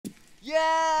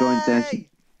Yay! Join session.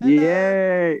 Hello.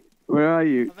 Yay! Where are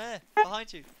you? I'm here,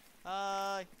 behind you.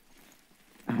 Hi.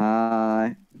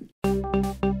 Hi.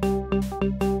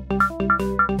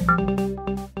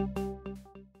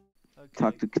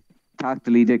 Okay. Talk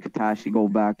to leader Katashi. Go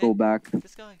back. Go back.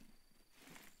 This guy.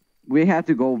 We have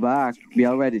to go back. We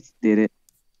already did it.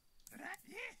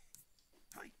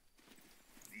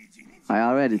 I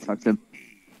already talked to him.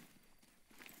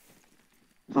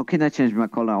 How can I change my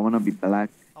color? I want to be black.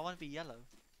 I want to be yellow.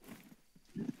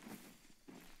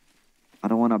 I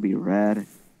don't want to be red.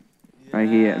 Yeah. Right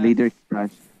here, leader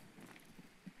express.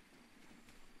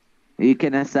 You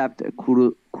can accept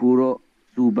Kuro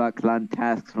Suba clan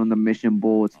tasks from the mission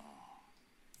board.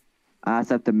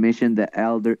 Accept the mission, the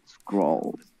Elder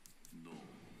Scrolls.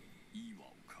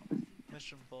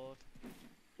 Mission board.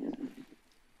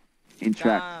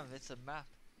 Interact. Damn, it's a map.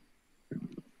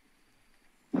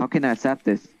 How can I accept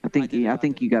this? I think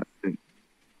you got.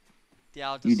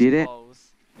 Yeah, I'll just You did it?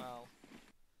 suppose. Well.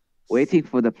 Waiting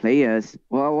for the players.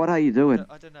 Well, what are you doing?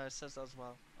 I don't know. It says as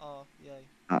well. Oh, yay.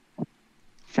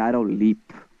 Shadow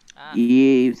leap. Ah,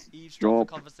 Eavesdrop.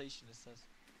 conversation. It says.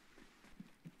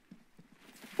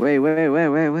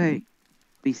 Wait.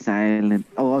 Be silent.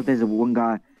 Oh, there's one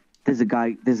guy. There's a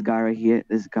guy. This guy right here.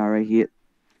 This guy right here.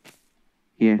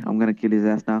 Here, I'm gonna kill his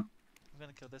ass now. I'm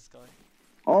gonna kill this guy.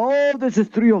 Oh, there's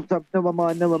just 3 of them. Never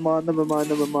mind.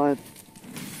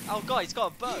 Oh, God, he's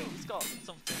got a bow. He's got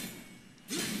something.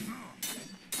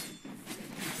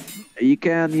 You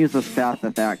can use a stealth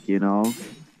attack, you know.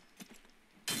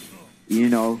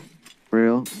 For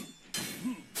real.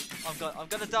 I'm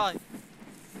gonna die.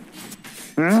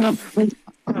 I'm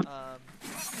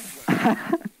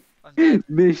dead.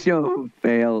 Mission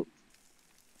failed.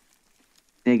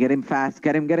 Hey, get him fast.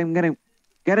 Get him.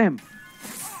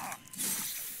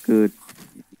 Good.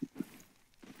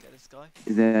 Get this guy.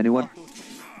 Is there anyone?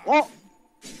 Oh!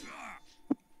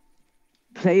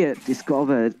 Player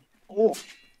discovered. Oh!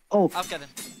 I'll get him.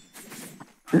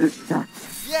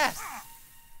 Yes!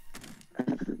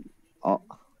 Oh,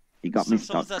 he got me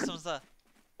stuck. Someone's there.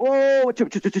 Oh!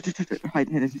 Hide.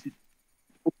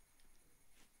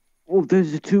 Oh,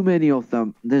 there's too many of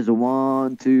them. There's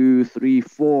 1, 2, 3,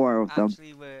 4 of them.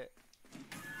 Actually, we're...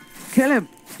 Kill him!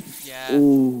 Yeah.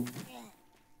 Oh.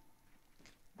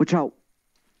 Watch out.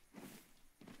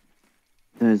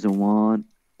 There's 1,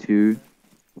 2.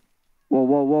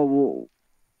 Whoa.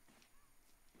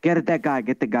 Get that guy.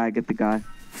 Get the guy.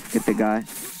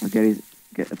 Okay,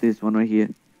 get this one right here.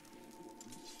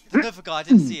 Another guy, I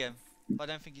didn't see him. But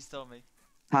I don't think he saw me.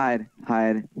 Hide.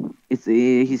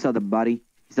 He saw the body.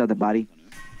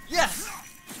 Yes!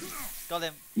 Got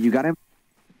him. You got him?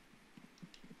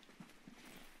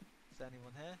 Is there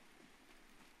anyone here?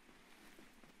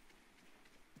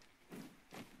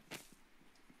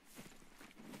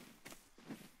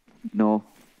 No.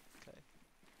 Okay.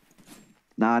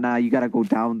 Nah, you gotta go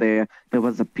down there. There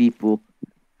was a people.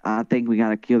 I think we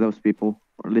gotta kill those people.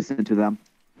 Or listen to them.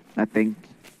 I think.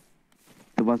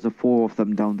 There was 4 of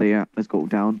them down there. Let's go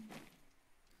down.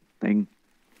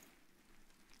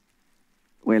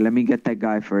 Wait, let me get that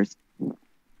guy first.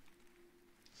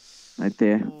 Right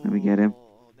there. Let me get him.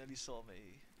 Oh, nearly saw me.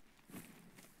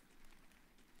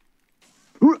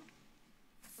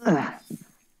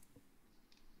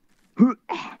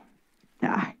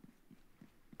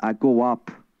 I go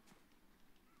up.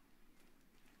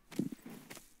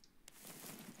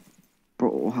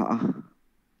 Bro.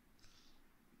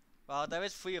 Well, there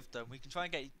is 3 of them. We can try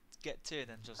and get 2 and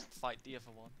then just fight the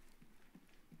other one.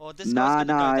 Or this Nah, guy's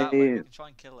gonna go that way. We can try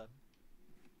and kill him.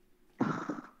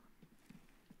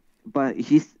 But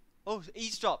he's... Oh,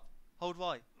 eavesdrop. Hold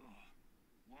Y.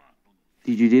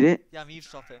 Did you did it? Yeah, I'm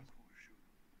eavesdropping.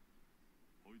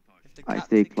 If the I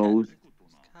stay close.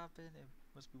 Cabin, it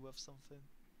must be worth something.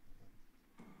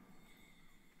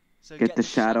 So Get the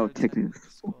shadow technique.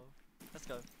 Let's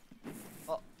go.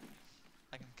 Oh,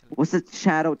 I can kill him. What's the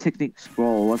shadow technique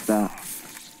scroll? What's that?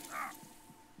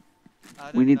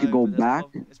 I We don't need to know, go but back.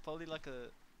 It's probably like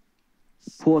a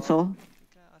Portal?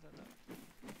 I don't know.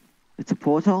 It's a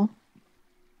portal?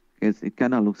 It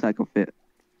kind of looks like a fit.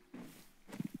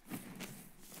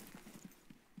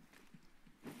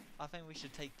 I think we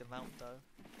should take them out though.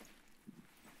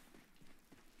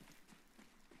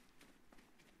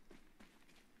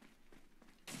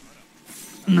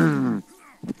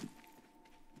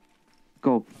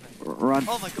 Go. Run.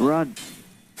 Oh my God. Run.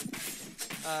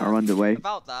 I run the way.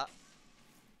 About that.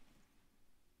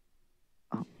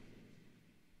 Oh.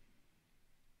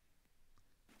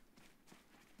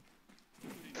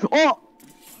 Oh!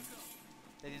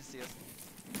 They didn't see us.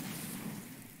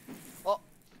 Oh!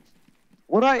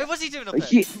 What Wait, what's he doing up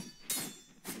there?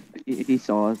 He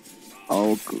saw us.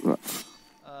 Oh, There.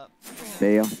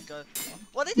 fail. Go.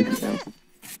 What are they doing up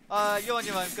there? You're on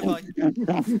your own. Goodbye.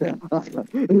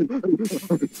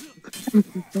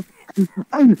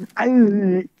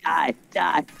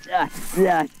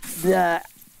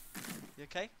 You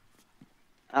okay?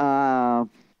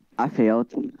 I failed.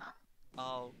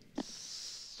 Oh.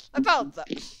 About that.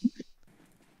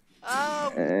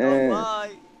 Oh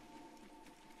my.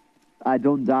 I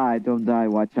don't die. Don't die.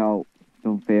 Watch out.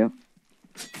 Don't fail.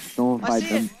 Don't I fight see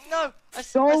them. it. No. I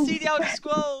Don't. see the Elder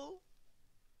Scroll.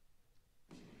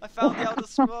 I found the Elder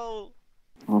Scroll.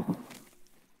 Oh.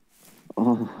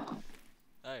 Oh.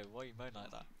 Hey, why are you moaning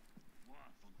like that?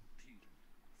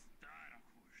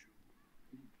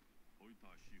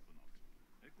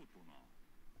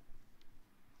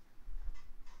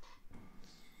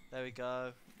 There we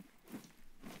go.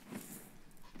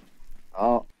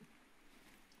 Oh.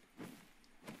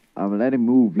 Let him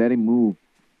move. Let him move.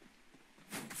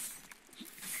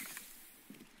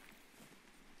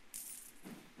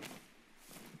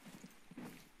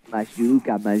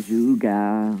 Majuga,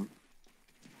 Majuga.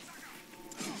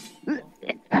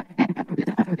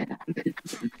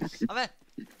 I'm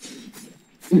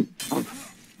in.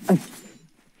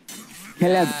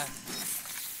 Kill him. Yeah.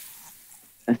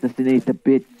 Assassinate the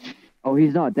bitch. Oh,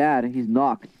 he's not dead. He's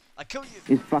knocked. I killed you.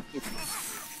 He's fucking.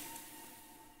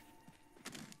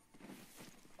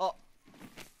 Oh.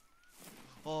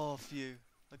 Oh, phew.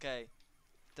 Okay.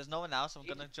 There's no one else. I'm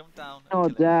gonna jump down. And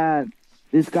Not kill him. dead.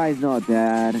 This guy's not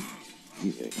dead.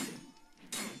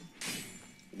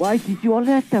 Why did you all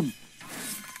let them?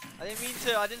 I didn't mean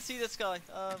to. I didn't see this guy.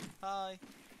 Hi.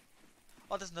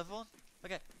 Oh, there's another one.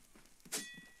 Okay.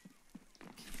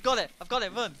 Got it. I've got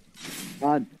it. Run.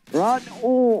 Run. Run.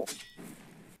 Oh.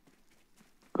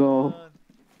 Go. Run.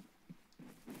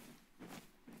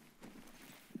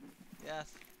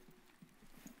 Yes.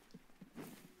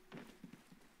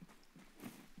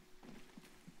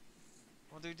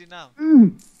 What do we do now?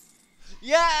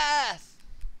 Yes!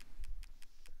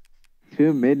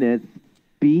 2 minutes.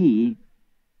 B.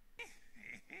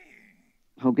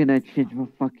 How can I change my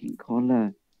fucking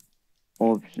color?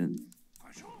 Options.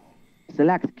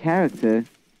 Select character.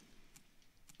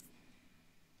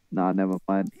 Nah, never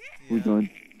mind. We're Yeah. going.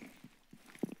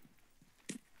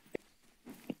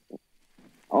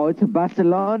 Oh, it's a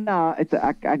Barcelona. It's a,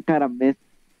 I kind of missed.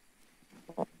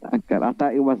 I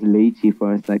thought it was Lacey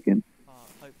for a second. Oh,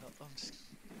 I hope not. I'm just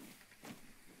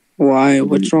Why?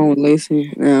 What's wrong with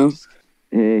Lacey now?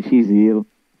 She's ill.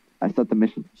 I start the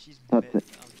mission. She's That's mid. it.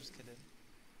 I'm just kidding.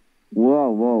 Whoa,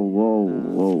 whoa, whoa,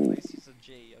 whoa. Lacey's a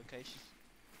G, okay? She's...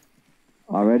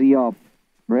 Already up.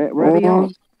 Ready Oh,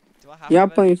 up. Do I have y'all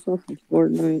it? playing fucking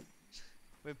Fortnite.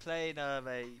 We're playing a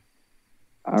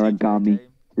Aragami game.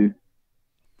 too.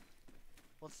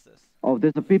 What's this? Oh,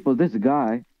 there's a people. There's a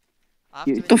guy. I have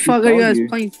You- to What the She fuck are you saw guys you.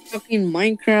 playing? Fucking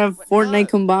Minecraft, What? Fortnite No.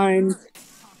 combined. We're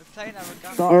playing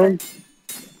Aragami. Saw- Or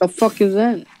the fuck is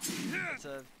that? It's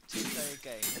a two-player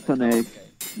game. It's A on co-op a-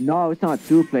 game. No, it's not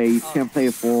 2 play. You Oh. can play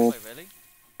 4. Wait, really?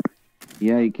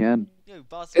 Yeah, you can. Yo,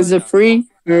 Barcelona. Is it free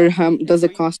or It's does it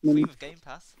free- cost Free money? with Game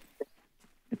Pass.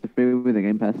 It's a free with a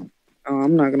Game Pass. Oh,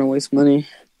 I'm not gonna waste money.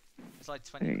 It's like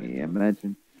 20 quid. Yeah, though.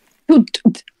 imagine.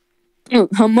 Dude,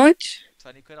 how much?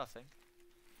 20 quid, I think.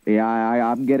 Yeah,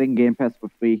 I'm getting Game Pass for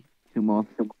free. 2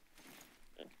 months.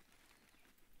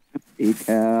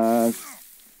 Because.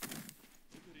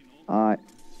 Alright.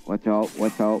 Watch out,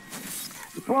 watch out.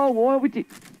 Whoa, what would you.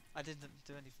 I didn't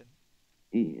do anything.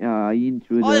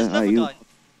 Intruder. Oh, there's another you. guy.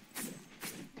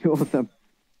 2 of them.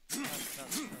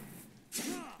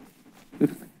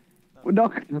 No.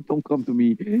 No, don't come to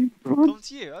me. Run. Come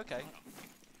to you, okay.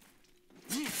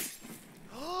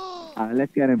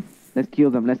 Let's get him. Let's kill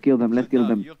them. Let's kill them. Let's kill No,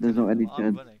 them. you're There's no killing any them. I'm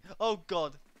chance. running. Oh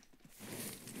god.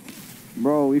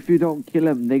 Bro, if you don't kill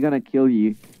him, they're gonna kill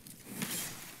you.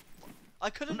 I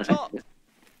couldn't drop.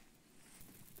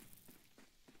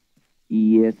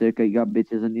 Yes, sir, you got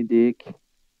bitches on your dick.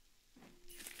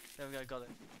 There we go, got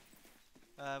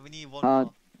it. We need one Uh,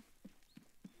 more.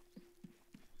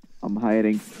 I'm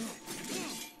hiding.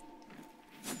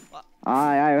 What?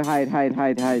 I hide.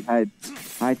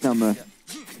 Hide somewhere.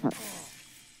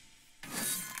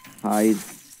 Hide.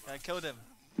 I killed him.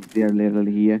 They're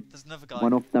literally here. There's another guy.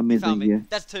 One of them He is found in me. here.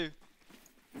 That's 2.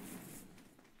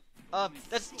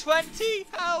 That's 20.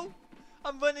 How?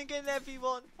 I'm running in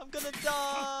everyone. I'm gonna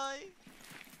die.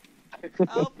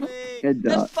 Help me. Good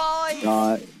There's dog. 5.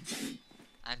 God.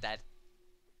 I'm dead.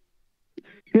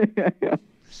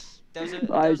 There was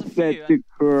a I few. said to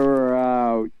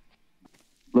crouch.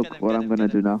 Look Get him, what get I'm him, gonna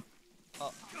get do him. now.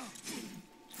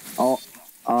 Oh.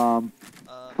 Oh,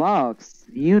 Fox.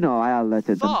 You know I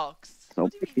alerted them. Fox? So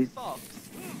What do you mean, please. Fox?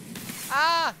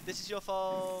 Ah! This is your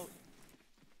fault.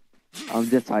 I'm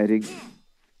just hiding.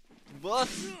 What?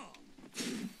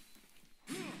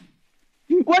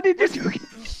 What did you do?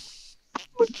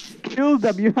 Kill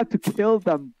them. You have to kill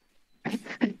them.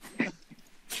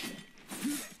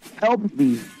 Help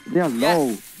me. They're low.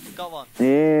 Yes! Got one.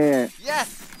 There.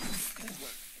 Yes!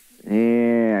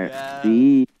 There. Yeah.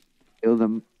 See? Kill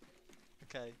them.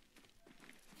 Okay.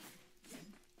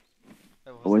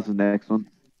 Oh, Where's that? the next one?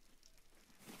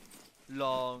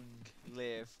 Long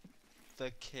live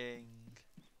the king.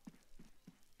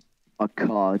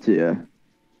 Arcadia.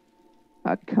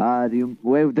 Arcadium.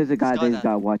 Wait, there's a guy. There's a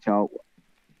guy. Watch out.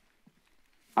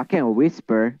 I can't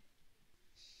whisper.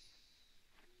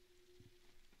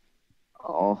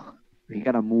 Oh, we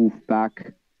gotta move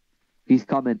back. He's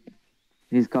coming.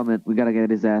 He's coming. We gotta get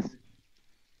his ass.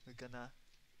 We're gonna...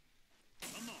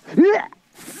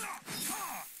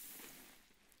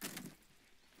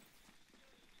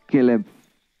 Kill him.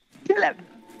 Kill him.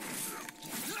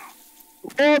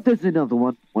 Oh, there's another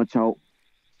one. Watch out.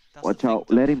 That's Watch the thing, out.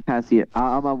 though. Let him pass here.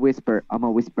 I'm a whisper. I'm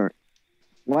a whisper.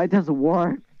 Why does it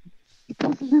work? It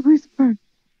doesn't whisper.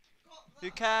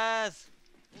 Who cares?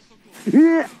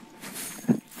 Yeah.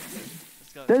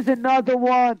 Let's go. There's another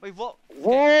one. Wait, what?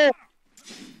 Whoa.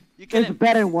 You kill There's a him.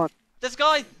 better one. This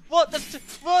guy! What? There's two.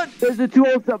 Run! There's the two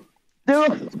of them.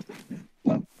 Run,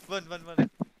 run, run.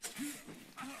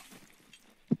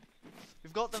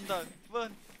 We've got them though.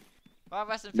 Run. Well,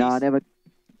 rest in peace. Nah, never.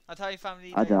 I'll tell your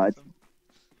family. I name died. them.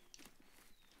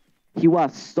 He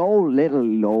was so little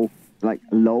low. Like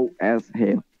low as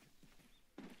hell.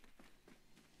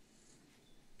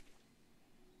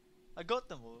 I got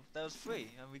them all. There was 3,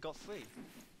 and we got 3.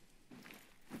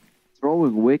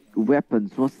 Throwing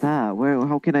weapons. What's that? Where?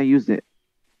 How can I use it?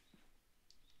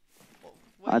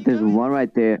 Where are you There's going? one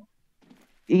right there.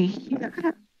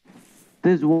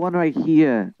 There's one right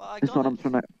here. But I That's got what it. I'm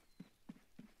trying to.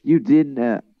 You didn't.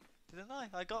 Didn't I?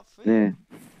 I got 3. There.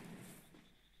 I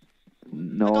got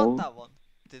No. that one.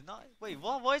 Didn't I? Wait,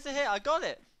 what? Why is it here? I got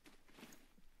it.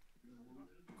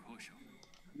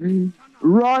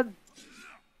 Run.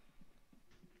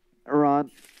 Run.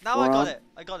 Now I got Run. it.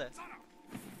 I got it.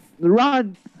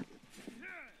 Run.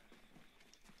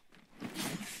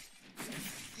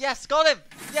 Yes, got him.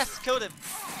 Yes, killed him.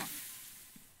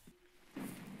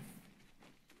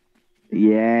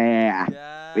 Yeah.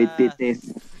 Yes. We did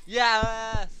this.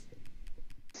 Yes.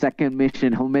 Second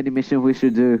mission. How many missions we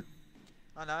should do?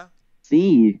 I know.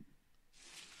 See.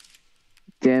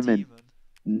 Damn it. Demon.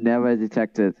 Never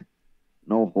detected.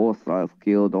 No hostiles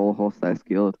killed. All hostiles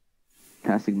killed.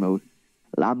 Tasking mode.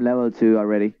 I'm level 2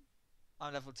 already.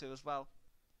 I'm level 2 as well.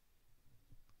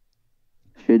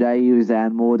 Should I use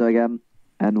N mode again?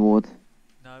 N mode.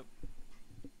 No,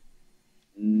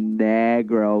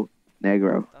 Negro.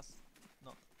 Negro. that's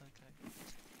not okay.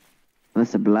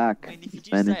 That's a black. I mean, if you do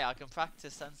Spanish. say I can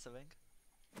practice censoring.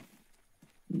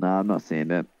 No, I'm not saying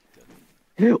that.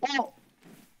 Good. Oh!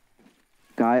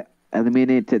 Guy,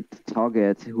 eliminated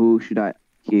target. Who should I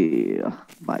kill?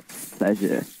 My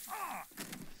pleasure.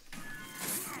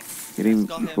 Get him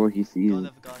Got him. before he sees Got me.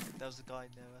 another guy. There was a guy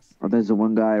near us. Oh, there's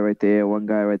one guy right there. One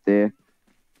guy right there.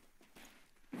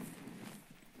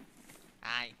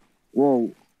 Aye.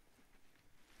 Whoa.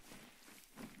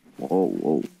 Whoa,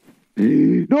 whoa.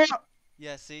 No!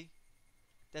 Yeah, see?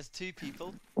 There's 2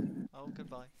 people. Oh,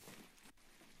 goodbye.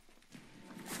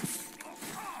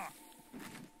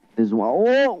 There's one.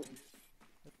 Whoa!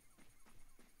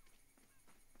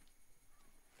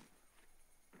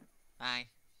 Aye.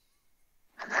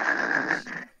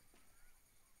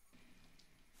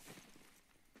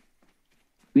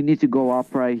 We need to go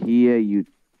up right here, you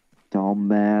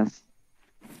dumbass.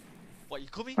 What, you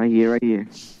coming? Right here, right here.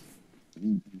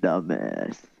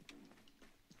 Dumbass.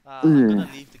 I'm gonna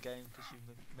leave the game because you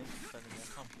make fun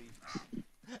of me.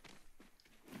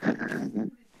 I can't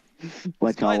believe.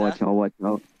 Watch guy out, watch out, watch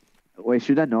out. Wait,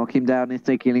 should I knock him down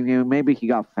instead of killing him? Maybe he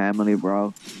got family,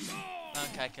 bro.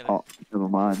 Okay, kill him. Oh, never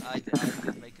mind. I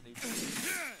did make a new.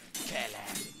 Kill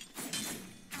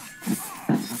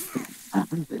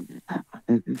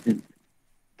him.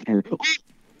 Kill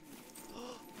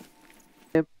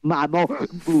him.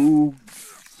 Mamo. Boom.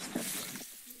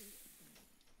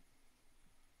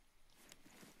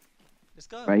 Let's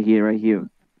go. Right here, right here.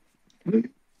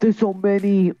 There's so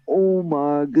many. Oh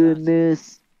my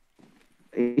goodness.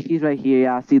 He's right here.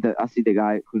 Yeah, I see the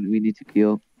guy who we need to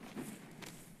kill.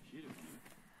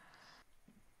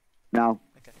 Now.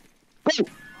 Okay. Go!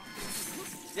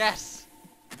 Yes.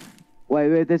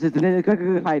 Wait, this is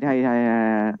the hide.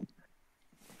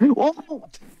 Oh!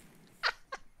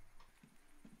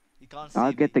 can't see I'll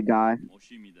me. get the guy.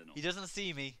 He doesn't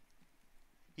see me.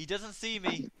 He doesn't see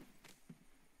me.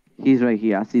 He's right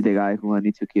here. I see the guy who I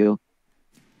need to kill.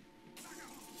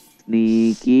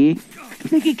 Sneaky.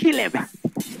 Sneaky, kill him!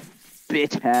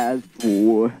 Bitch has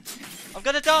 4. I'm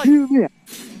gonna die. Kill me.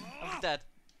 I'm dead.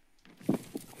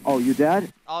 Oh, you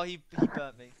dead? Oh, he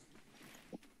burnt me.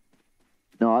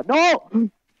 No, no!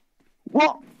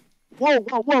 What? Whoa,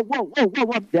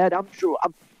 I'm dead. I'm sure.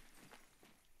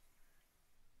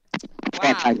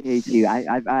 Fuck, I Wow. hate you.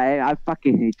 I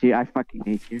fucking hate you. I fucking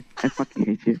hate you. I fucking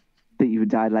hate you. That you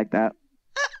died like that.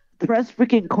 Press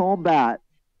freaking combat.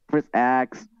 Press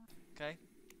X. Okay.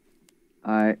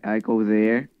 I go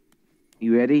there.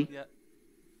 You ready? Yeah.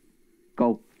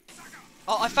 Go.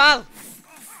 Oh, I fell.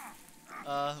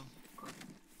 That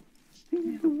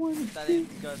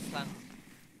didn't go as planned.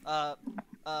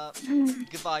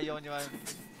 Goodbye. You're on your own.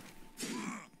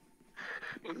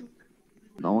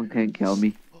 No one can kill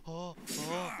me. Oh.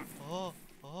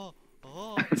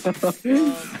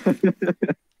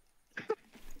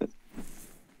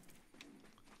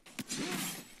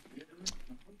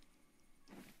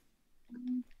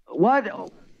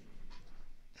 What?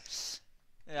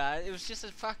 Yeah, it was just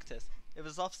a practice. It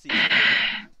was off season.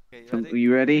 Okay, you ready?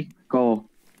 You ready? Go.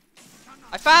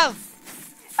 I fell!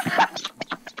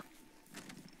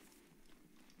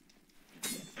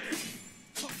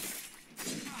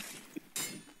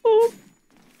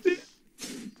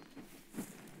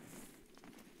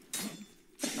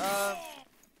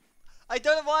 I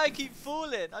don't know why I keep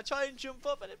falling. I try and jump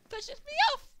up and it pushes me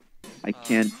off. I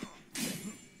can't.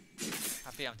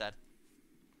 Happy I'm dead.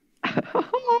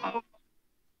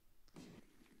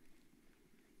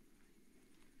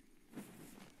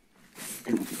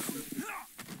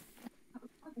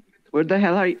 Where the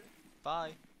hell are you?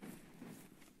 Bye.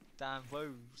 Damn,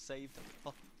 whoa, saved.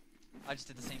 Oh, I just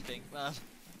did the same thing.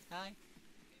 Hi.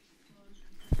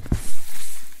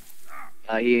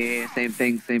 Yeah, same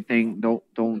thing. Don't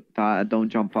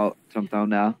jump out. Jump down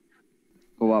now.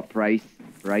 Go up, Rice.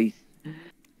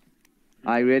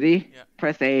 Are you ready? Yeah.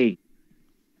 Press A.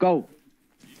 Go.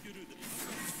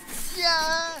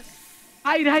 Yes!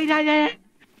 Hide.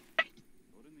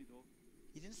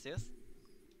 He didn't see us.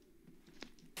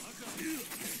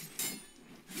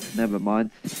 Never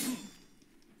mind.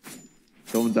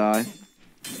 Don't die.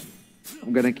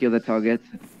 I'm gonna kill the target.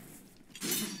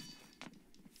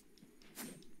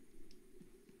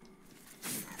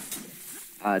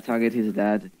 Target is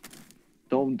dead.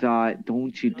 Don't die.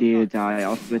 Don't you dare die.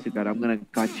 I swear to God, I'm gonna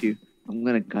gut you. We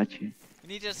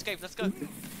need to escape. Let's go.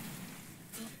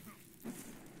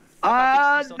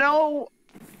 No!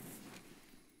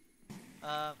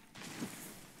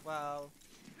 Well.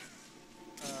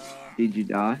 Did you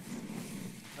die?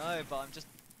 No, but I'm just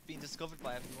being discovered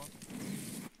by everyone.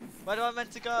 Where do I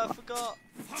meant to go? I forgot.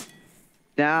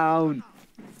 Down!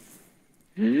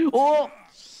 Oh!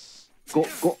 Go!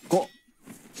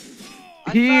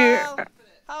 I Here! fell.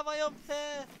 How am I up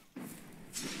here?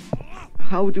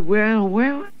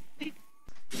 Where?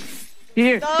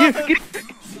 Here! No! Here!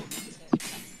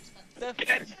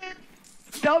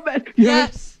 Stop it!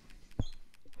 Yes!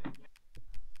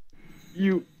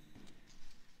 You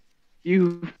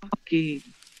fucking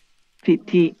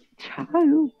petite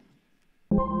child.